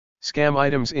Scam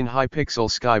items in Hypixel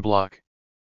skyblock.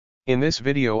 In this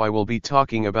video I will be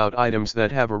talking about items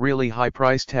that have a really high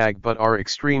price tag but are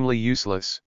extremely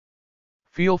useless.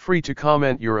 Feel free to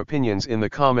comment your opinions in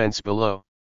the comments below.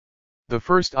 The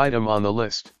first item on the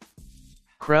list.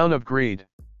 Crown of Greed.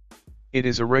 It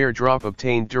is a rare drop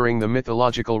obtained during the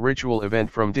mythological ritual event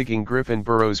from digging griffin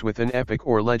burrows with an epic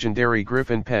or legendary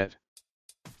griffin pet.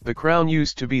 The crown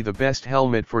used to be the best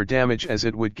helmet for damage as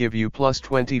it would give you plus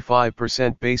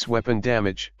 25% base weapon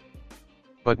damage.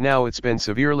 But now it's been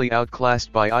severely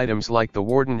outclassed by items like the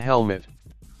Warden helmet.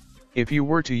 If you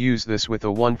were to use this with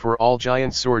a 1 for all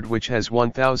giant sword which has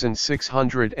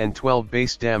 1612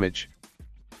 base damage,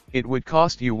 it would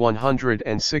cost you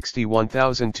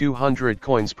 161,200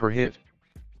 coins per hit.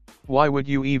 Why would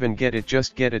you even get it?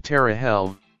 Just get a Terra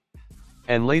helm.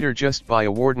 And later just buy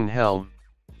a Warden helm.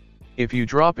 If you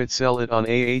drop it, sell it on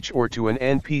AH or to an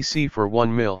NPC for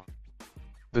 1 mil.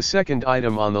 The second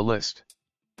item on the list.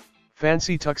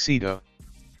 Fancy Tuxedo.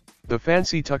 The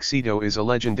Fancy Tuxedo is a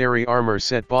legendary armor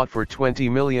set bought for 20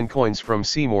 million coins from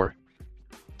Seymour.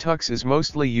 Tux is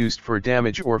mostly used for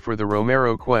damage or for the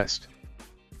Romero quest.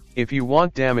 If you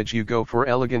want damage you go for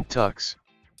Elegant Tux.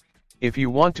 If you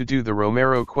want to do the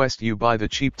Romero quest you buy the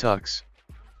cheap Tux.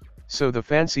 So the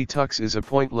Fancy Tux is a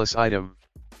pointless item.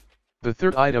 The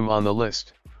third item on the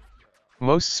list.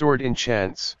 Most sword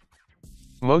enchants.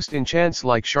 Most enchants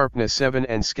like Sharpness 7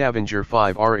 and Scavenger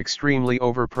 5 are extremely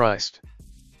overpriced.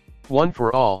 1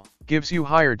 for all, gives you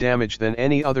higher damage than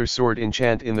any other sword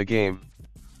enchant in the game.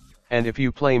 And if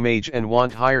you play mage and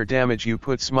want higher damage you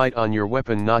put smite on your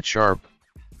weapon, not sharp.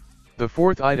 The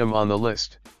fourth item on the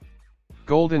list.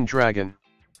 Golden Dragon.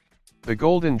 The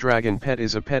Golden Dragon pet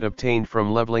is a pet obtained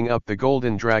from leveling up the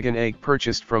Golden Dragon egg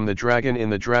purchased from the dragon in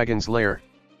the dragon's lair.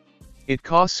 It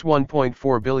costs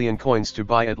 1.4 billion coins to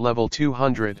buy at level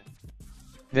 200.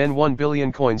 Then 1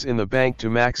 billion coins in the bank to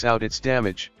max out its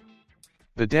damage.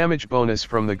 The damage bonus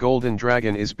from the Golden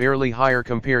Dragon is barely higher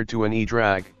compared to an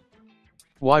E-Drag.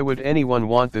 Why would anyone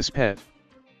want this pet?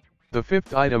 The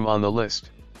fifth item on the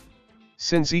list.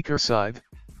 Sinseeker scythe.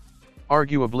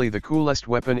 Arguably the coolest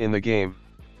weapon in the game.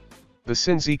 The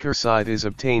Sinseeker scythe is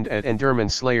obtained at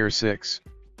Enderman Slayer 6.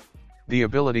 The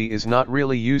ability is not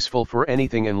really useful for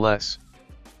anything unless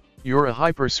you're a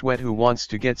hyper sweat who wants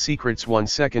to get secrets 1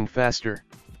 second faster.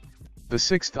 The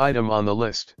sixth item on the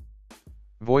list.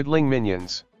 Voidling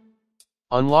minions.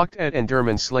 Unlocked at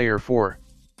Enderman Slayer 4.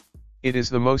 It is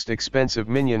the most expensive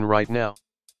minion right now.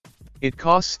 It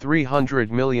costs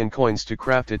 300 million coins to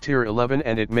craft a tier 11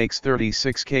 and it makes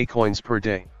 36k coins per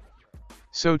day.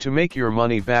 So to make your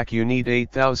money back you need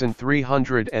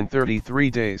 8,333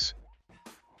 days.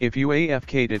 If you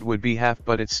AFK'd it would be half,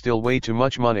 but it's still way too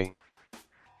much money.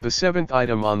 The seventh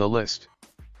item on the list.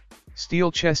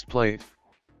 Steel Chestplate.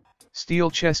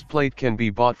 Steel Chestplate can be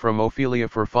bought from Ophelia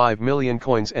for 5 million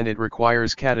coins and it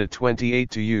requires Kata 28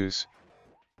 to use.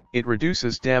 It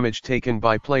reduces damage taken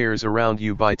by players around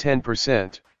you by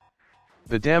 10%.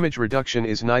 The damage reduction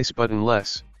is nice, but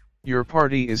unless your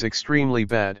party is extremely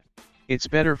bad, it's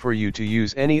better for you to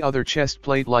use any other chest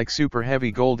plate like Super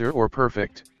Heavy Golder or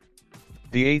Perfect.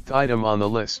 The eighth item on the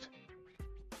list.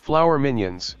 Flower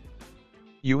minions.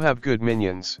 You have good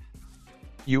minions.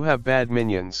 You have bad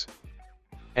minions.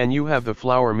 And you have the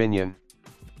flower minion.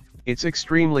 It's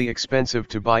extremely expensive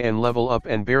to buy and level up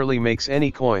and barely makes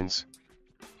any coins.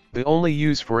 The only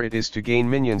use for it is to gain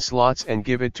minion slots and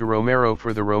give it to Romero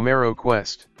for the Romero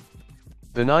quest.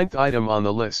 The ninth item on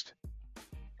the list.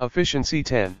 Efficiency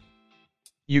 10.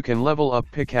 You can level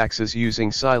up pickaxes using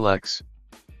silex.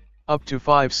 Up to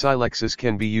 5 silexes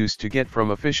can be used to get from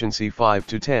efficiency 5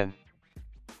 to 10.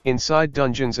 Inside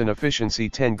dungeons an efficiency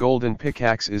 10 golden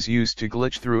pickaxe is used to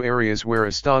glitch through areas where a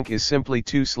stonk is simply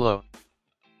too slow.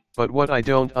 But what I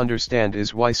don't understand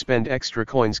is why spend extra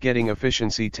coins getting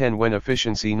efficiency 10 when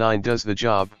efficiency 9 does the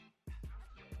job.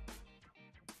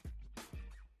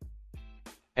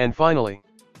 And finally,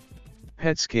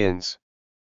 pet skins.